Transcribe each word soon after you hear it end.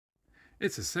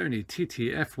It's a Sony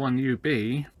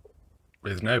TT-F1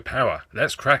 with no power.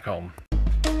 Let's crack on.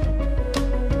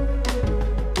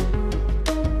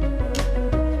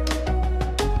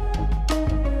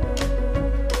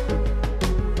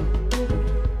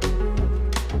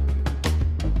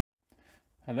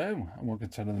 Hello and welcome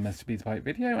to another MrBetaByte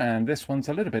video, and this one's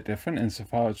a little bit different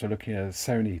insofar as we're looking at a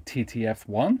Sony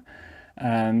TT-F1,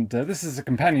 and this is a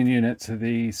companion unit to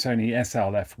the Sony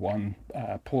SL-F1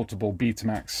 portable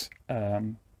Betamax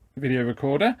video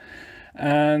recorder,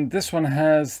 and this one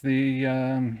has the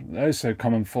oh so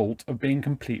common fault of being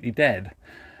completely dead,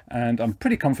 and I'm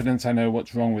pretty confident I know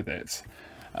what's wrong with it.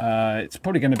 It's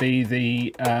probably going to be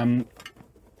the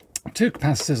two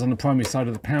capacitors on the primary side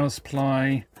of the power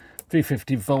supply,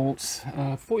 350 volts,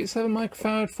 47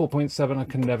 microfarad, 4.7, I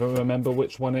can never remember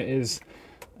which one it is.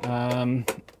 I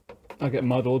get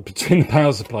muddled between the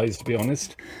power supplies, to be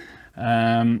honest.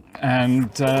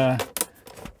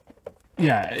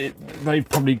 Yeah, they've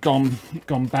probably gone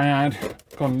bad,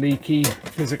 gone leaky,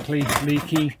 physically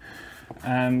leaky,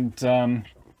 and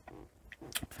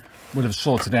would have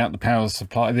sorted out the power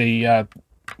supply, the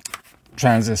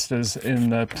transistors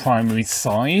in the primary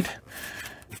side.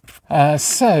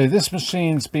 So this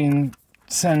machine's been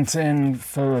sent in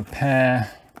for repair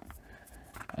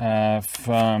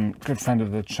from a good friend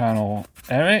of the channel,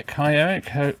 Eric. Hi Eric,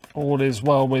 hope all is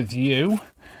well with you.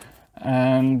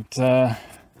 And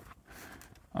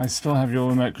I still have your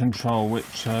remote control,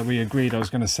 which we agreed I was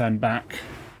going to send back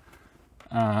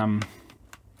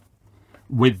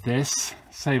with this,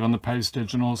 save on the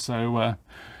postage and also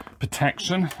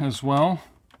protection as well.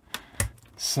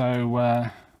 So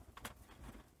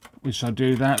we shall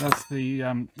do that.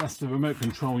 That's the remote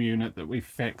control unit that we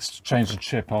fixed, changed the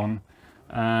chip on.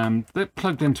 That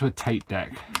plugged into a tape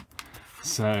deck,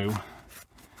 so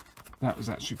that was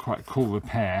actually quite a cool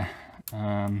repair.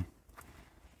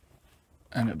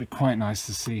 And it'd be quite nice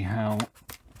to see how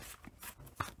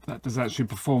that does actually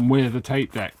perform with a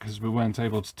tape deck, because we weren't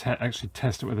able to actually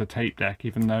test it with a tape deck,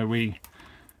 even though we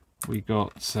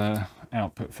got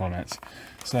output from it.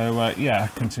 So yeah,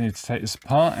 continue to take this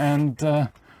apart, and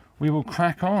we will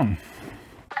crack on.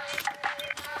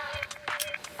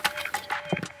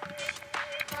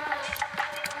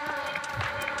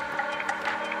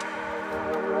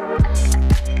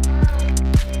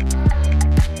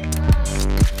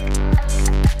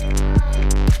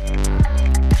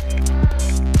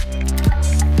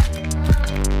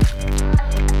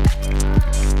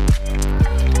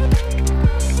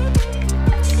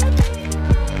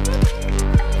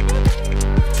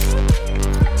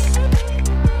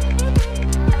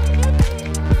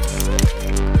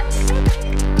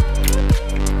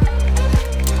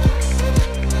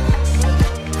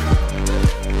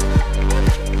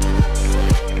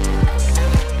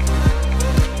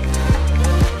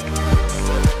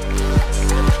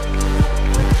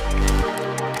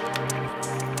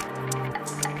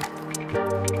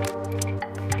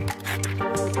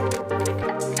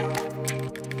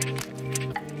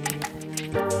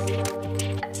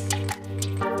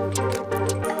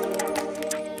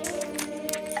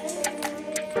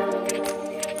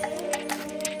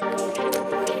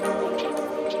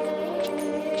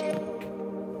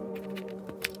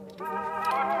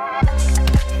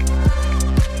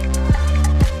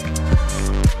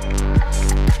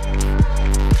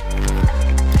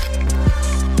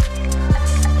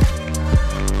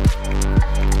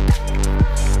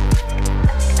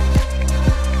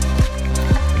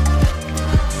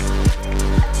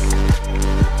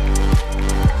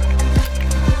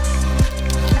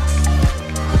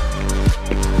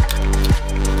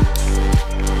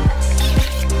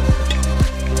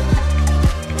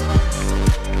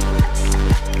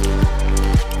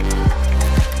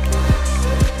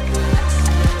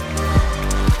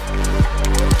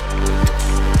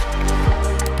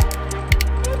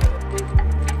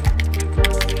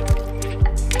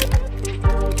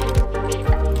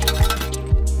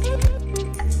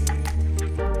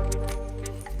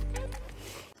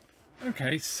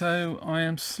 Okay, so I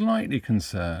am slightly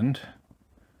concerned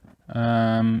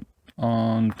on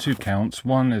two counts.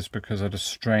 One is because I just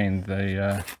strained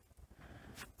the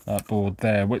that board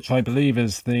there, which I believe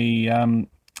is the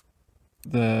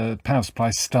power supply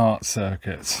start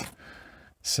circuit.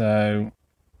 So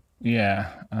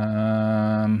yeah,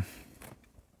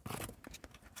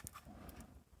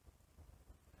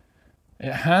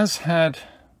 it has had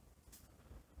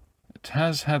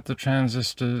the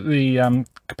transistor, the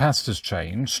capacitors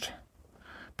changed,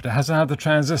 but it hasn't had the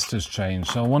transistors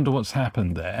changed, so I wonder what's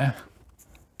happened there.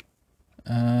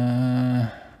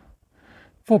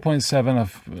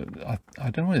 4.7, I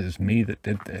don't know whether it's me that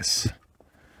did this.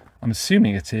 I'm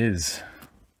assuming it is.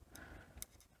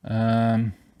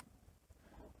 Oh,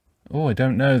 I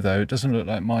don't know though. It doesn't look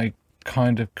like my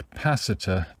kind of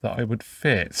capacitor that I would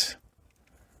fit.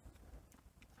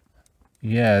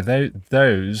 Yeah,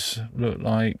 those look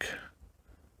like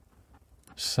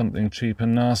something cheap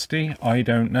and nasty. I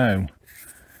don't know.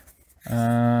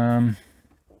 The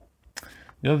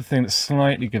other thing that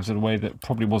slightly gives it away that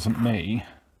probably wasn't me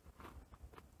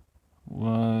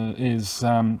is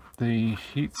the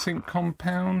heatsink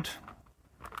compound.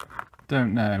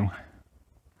 Don't know.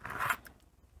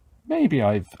 Maybe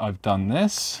I've done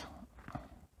this,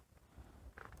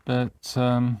 but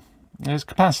those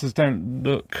capacitors don't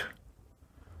look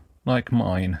like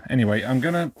mine. Anyway, I'm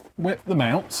gonna whip them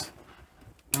out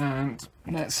and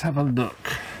let's have a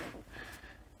look.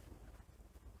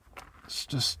 Let's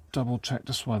just double check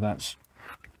just while that's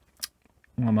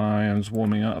while my iron's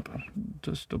warming up.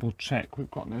 Just double check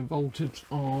we've got no voltage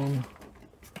on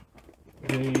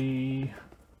the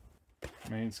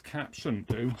mains cap. Shouldn't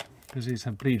do, because these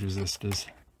have bleed resistors.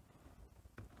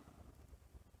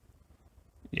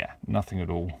 Yeah, nothing at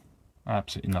all.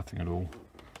 Absolutely nothing at all.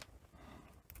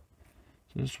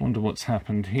 So I just wonder what's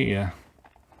happened here.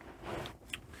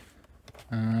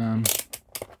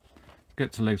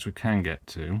 Get to legs we can get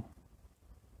to.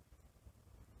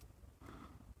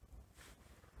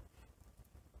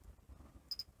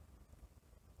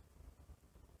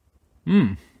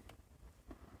 They're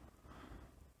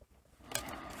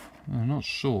not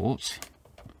short.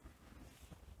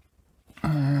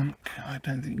 I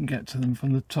don't think you can get to them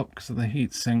from the top because of the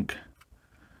heatsink.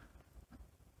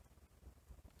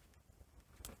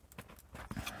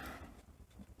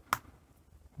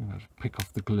 I'm going to pick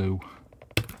off the glue.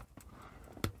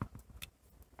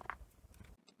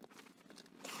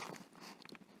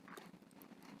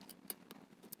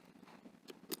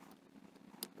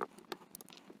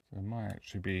 So it might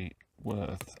actually be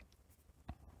worth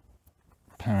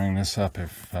powering this up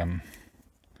if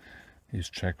these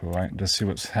check all right, to see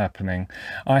what's happening.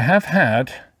 I have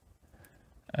had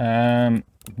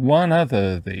one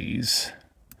other of these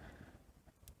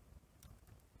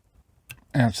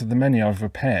out of the many I've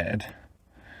repaired,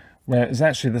 where it was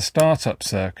actually the startup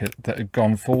circuit that had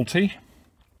gone faulty.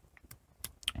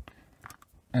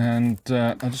 And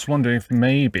I just wonder if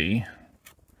maybe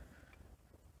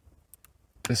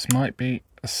this might be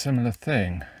a similar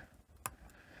thing.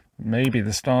 Maybe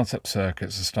the startup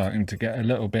circuits are starting to get a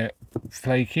little bit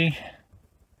flaky.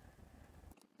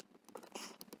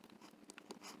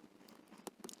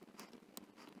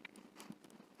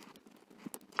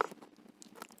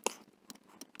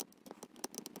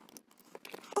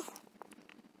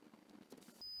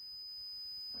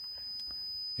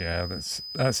 Yeah,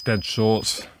 that's dead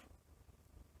short.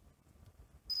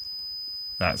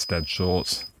 That's dead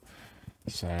short.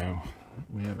 So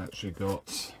we have actually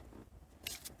got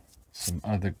some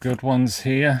other good ones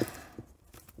here.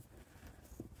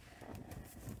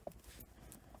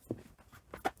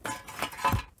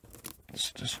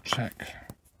 Let's just check.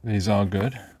 These are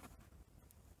good.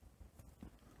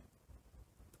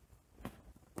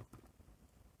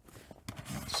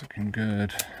 That's looking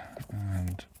good.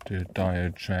 And do a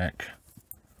diode check.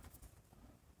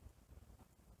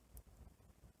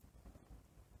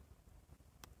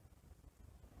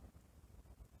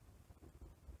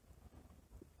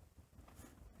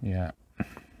 Yeah.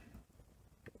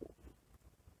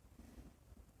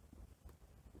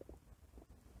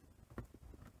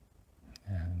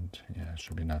 And yeah,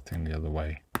 should be nothing the other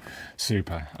way.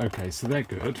 Super. Okay, so they're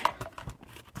good.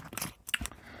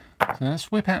 So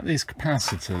let's whip out these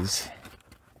capacitors.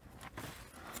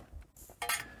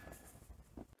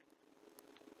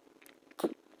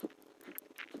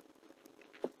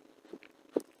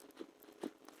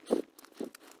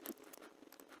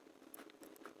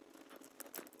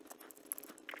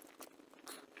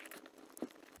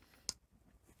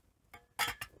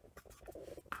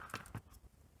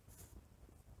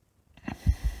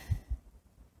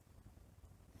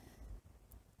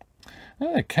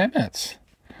 Oh, they're chemits.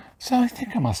 So I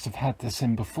think I must have had this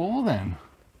in before then.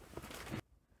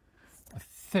 I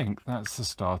think that's the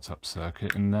startup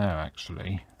circuit in there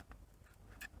actually.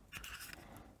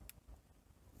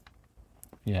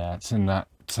 Yeah, it's in that.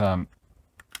 Let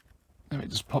me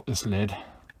just pop this lid.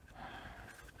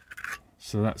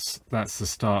 So that's the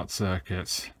start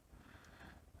circuit.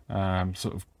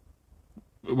 Sort of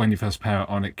when you first power it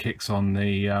on, it kicks on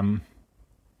the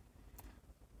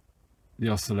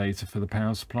oscillator for the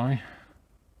power supply.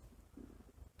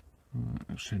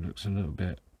 Actually looks a little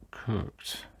bit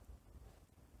cooked.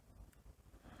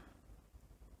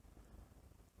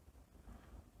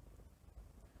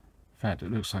 In fact,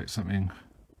 it looks like something.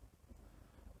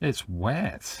 It's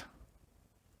wet.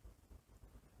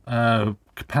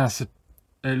 Capacitor.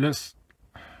 It looks.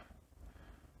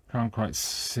 Can't quite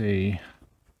see.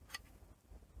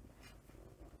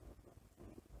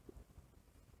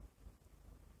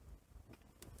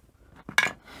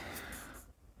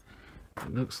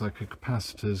 It looks like a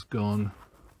capacitor's gone.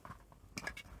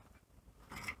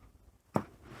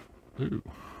 Ooh.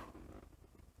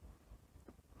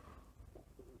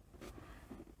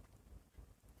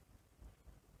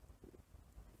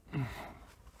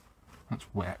 That's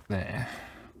wet there.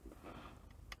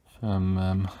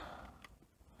 From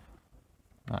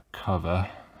that cover.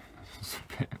 It's a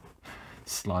bit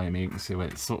slimy. You can see where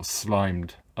it's sort of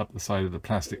slimed up the side of the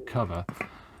plastic cover.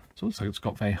 It's also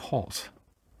got very hot.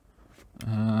 I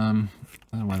don't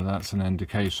know whether that's an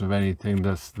indication of anything.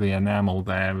 The enamel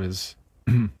there is,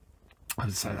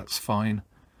 I'd say that's fine.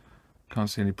 Can't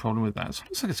see any problem with that. It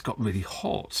looks like it's got really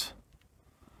hot,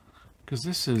 because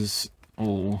this is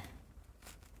all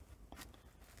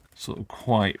sort of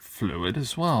quite fluid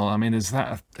as well. I mean, is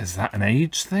that an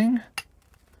age thing?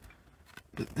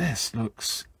 But this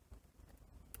looks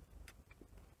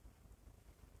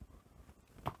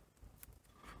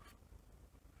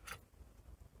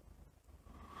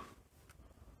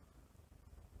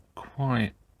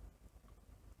quite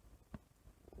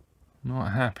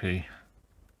not happy.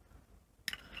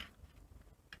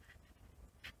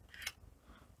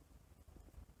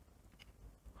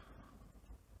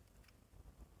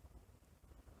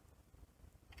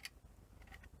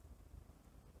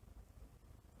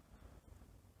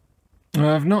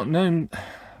 I've not known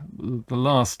the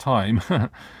last time I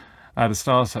had a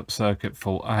startup circuit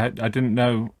fault. I didn't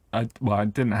know. I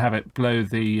didn't have it blow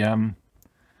the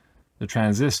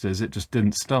transistors. It just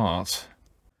didn't start.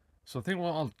 So I think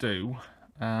what I'll do,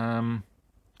 I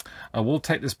will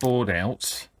take this board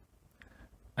out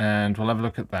and we'll have a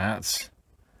look at that.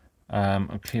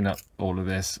 I'll clean up all of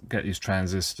this, get these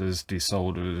transistors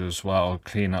desoldered as well,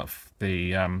 clean up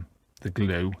the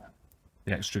glue,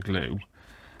 the extra glue,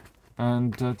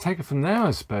 and take it from there,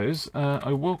 I suppose.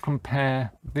 I will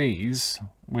compare these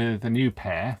with a new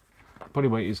pair. Probably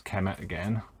won't use Chemet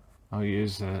again. I'll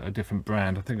use a different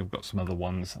brand. I think I've got some other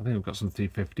ones. I think I've got some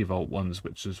 350 volt ones,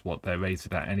 which is what they're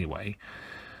rated at anyway.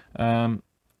 And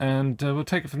we'll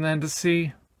take it from there to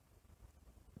see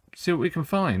what we can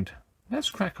find. Let's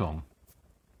crack on.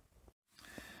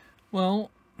 Well,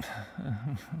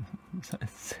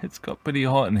 it's got pretty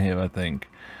hot in here, I think.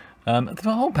 The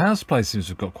whole power supply seems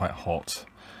to have got quite hot.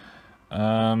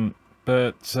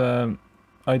 But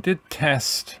I did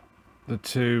test the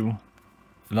two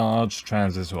large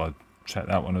transistors. Well, I checked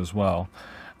that one as well.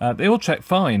 They all checked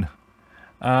fine.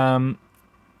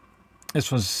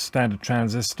 This one's standard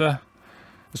transistor.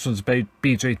 This one's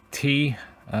BJT,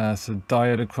 so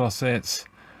diode across it.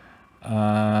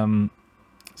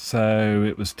 So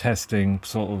it was testing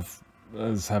sort of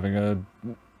as having a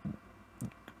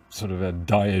sort of a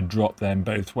diode drop then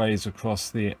both ways across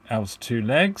the outer two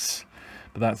legs,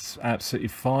 but that's absolutely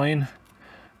fine.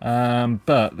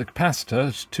 But the capacitor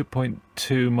is 2.2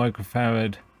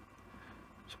 microfarad,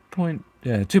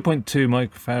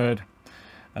 2.2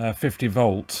 microfarad, 50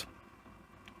 volt.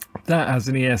 That has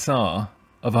an ESR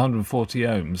of 140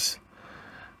 ohms.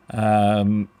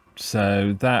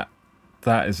 So that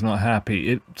is not happy.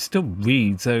 It still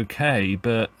reads okay,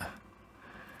 but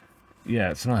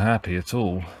yeah, it's not happy at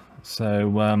all.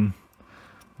 So I'm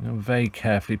going to very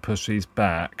carefully push these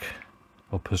back,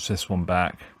 or push this one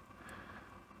back,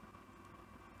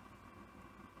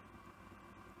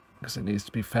 because it needs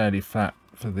to be fairly flat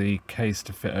for the case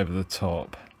to fit over the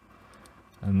top.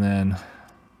 And then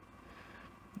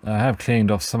I have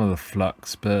cleaned off some of the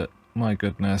flux, but my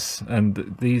goodness,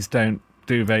 and these don't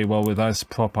do very well with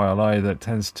isopropyl either. It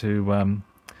tends to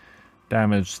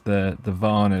damage the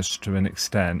varnish to an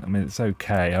extent. I mean, it's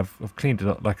okay. I've cleaned it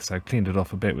up, like I said, I've cleaned it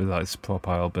off a bit with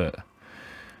isopropyl, but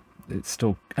it's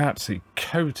still absolutely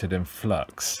coated in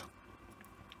flux.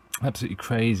 Absolutely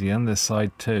crazy, and this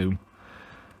side too.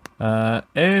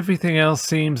 Everything else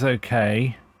seems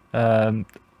okay.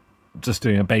 Just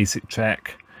doing a basic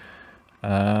check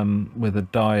with a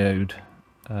diode,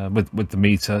 with the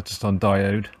meter just on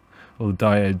diode. All the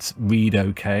diodes read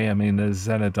okay. I mean, there's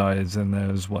Zener diodes in there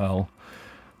as well,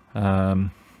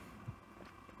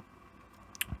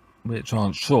 which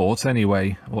aren't short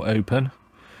anyway, or open.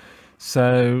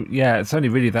 So yeah, it's only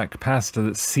really that capacitor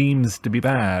that seems to be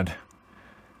bad.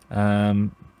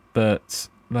 But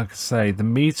like I say, the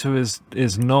meter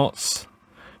is not,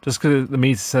 just because the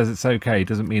meter says it's okay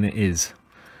doesn't mean it is.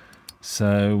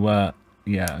 So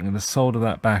yeah, I'm going to solder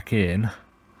that back in,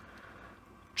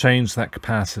 change that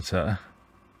capacitor,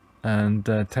 and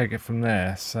take it from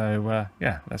there. So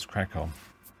yeah, let's crack on.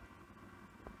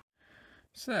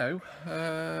 So,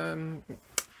 done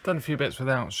a few bits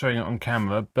without showing it on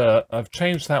camera, but I've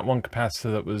changed that one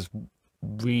capacitor that was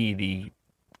really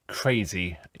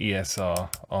crazy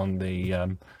ESR on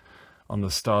the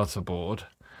starter board.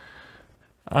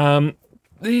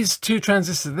 These two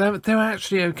transistors, they're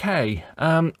actually okay.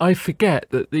 I forget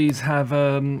that these have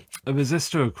a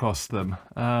resistor across them.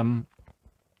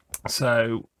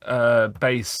 So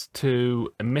base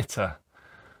to emitter.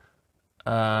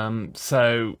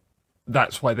 So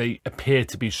that's why they appear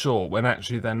to be short when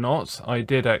actually they're not. I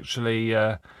did actually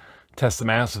test them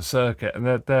out of circuit, and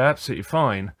they're absolutely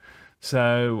fine.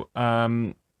 So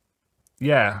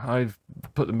yeah, I've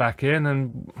put them back in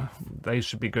and they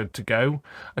should be good to go.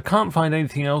 I can't find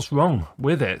anything else wrong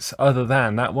with it other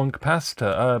than that one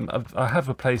capacitor. I have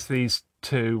replaced these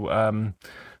two 4.7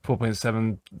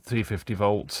 350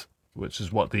 volts, which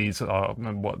is what these are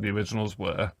and what the originals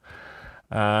were,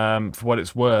 for what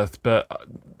it's worth, but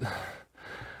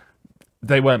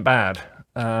they weren't bad.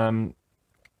 So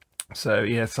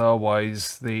ESR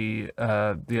wise, the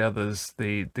others,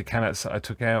 the canets that I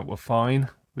took out were fine,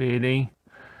 really.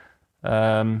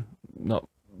 Wouldn't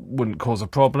cause a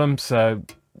problem. So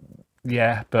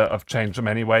yeah, but I've changed them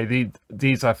anyway.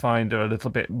 These I find are a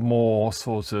little bit more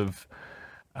sort of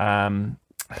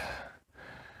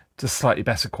just slightly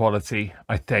better quality,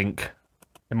 I think,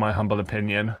 in my humble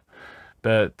opinion.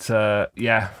 But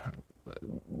yeah,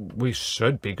 we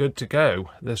should be good to go.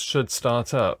 This should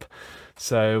start up.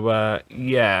 So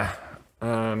yeah,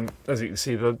 as you can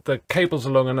see, the cables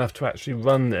are long enough to actually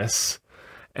run this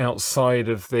outside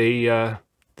of the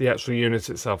actual unit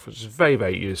itself, which is very,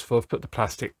 very useful. I've put the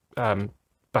plastic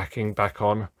backing back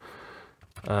on,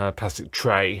 plastic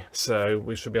tray, so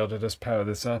we should be able to just power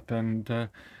this up and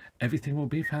everything will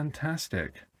be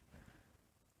fantastic,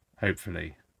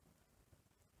 hopefully.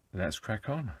 Let's crack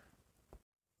on.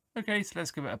 Okay, so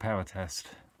let's give it a power test.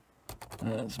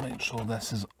 Let's make sure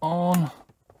this is on.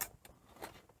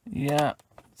 Yeah,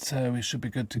 so we should be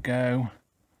good to go.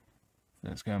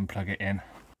 Let's go and plug it in.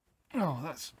 Oh,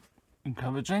 that's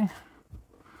encouraging.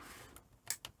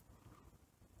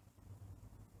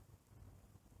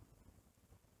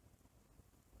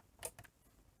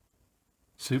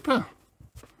 Super.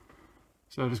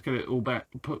 So I'll just get it all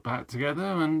put back together,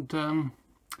 and I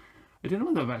don't know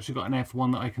whether I've actually got an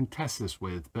F1 that I can test this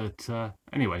with, but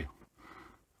anyway,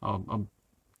 I'll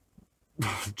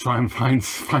try and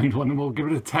find one and we'll give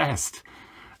it a test.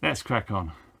 Let's crack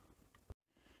on.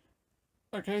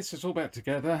 Okay, so it's all back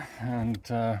together,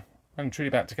 and I'm truly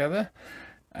back together,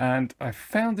 and I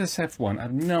found this F1. I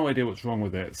have no idea what's wrong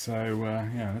with it, so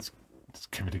yeah, let's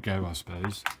give it a go, I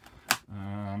suppose.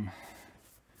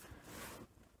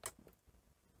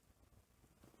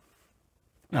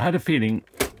 I had a feeling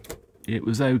it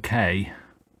was okay,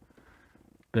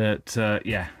 but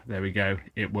yeah, there we go,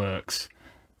 it works.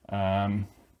 I'm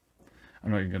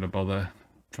not even going to bother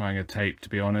trying a tape, to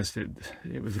be honest.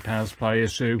 It was a power supply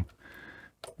issue.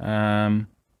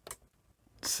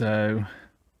 So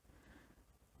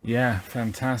yeah,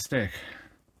 fantastic.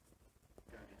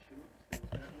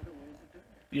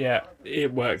 Yeah,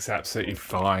 it works absolutely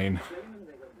fine.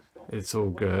 It's all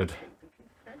good.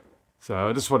 So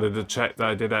I just wanted to check that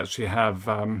I did actually have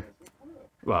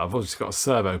well, I've obviously got a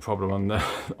servo problem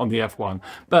on the F1,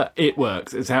 but it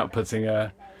works. It's outputting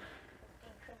a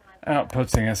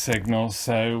signal.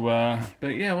 So but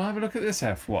yeah, we'll have a look at this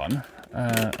F1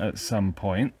 at some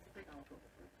point.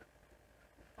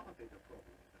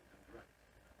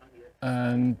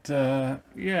 And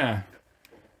yeah,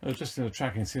 just the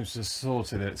tracking seems to have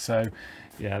sorted it. So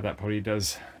yeah, that probably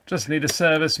does just need a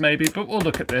service maybe, but we'll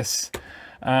look at this.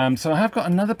 So I have got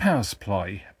another power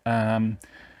supply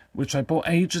which I bought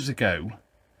ages ago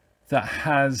that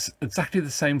has exactly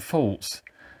the same faults,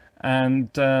 and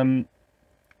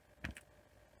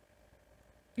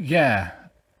yeah,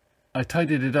 I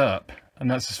tidied it up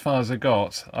and that's as far as I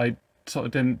got. I sort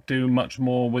of didn't do much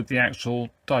more with the actual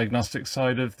diagnostic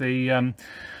side of the I'm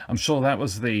sure that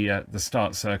was the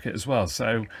start circuit as well.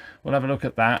 So we'll have a look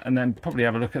at that and then probably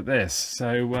have a look at this.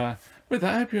 So with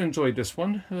that, I hope you enjoyed this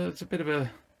one. It's a bit of a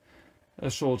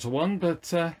shorter one,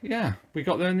 but yeah, we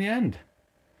got there in the end.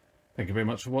 Thank you very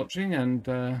much for watching, and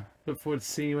look forward to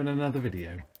seeing you in another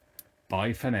video.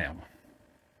 Bye for now.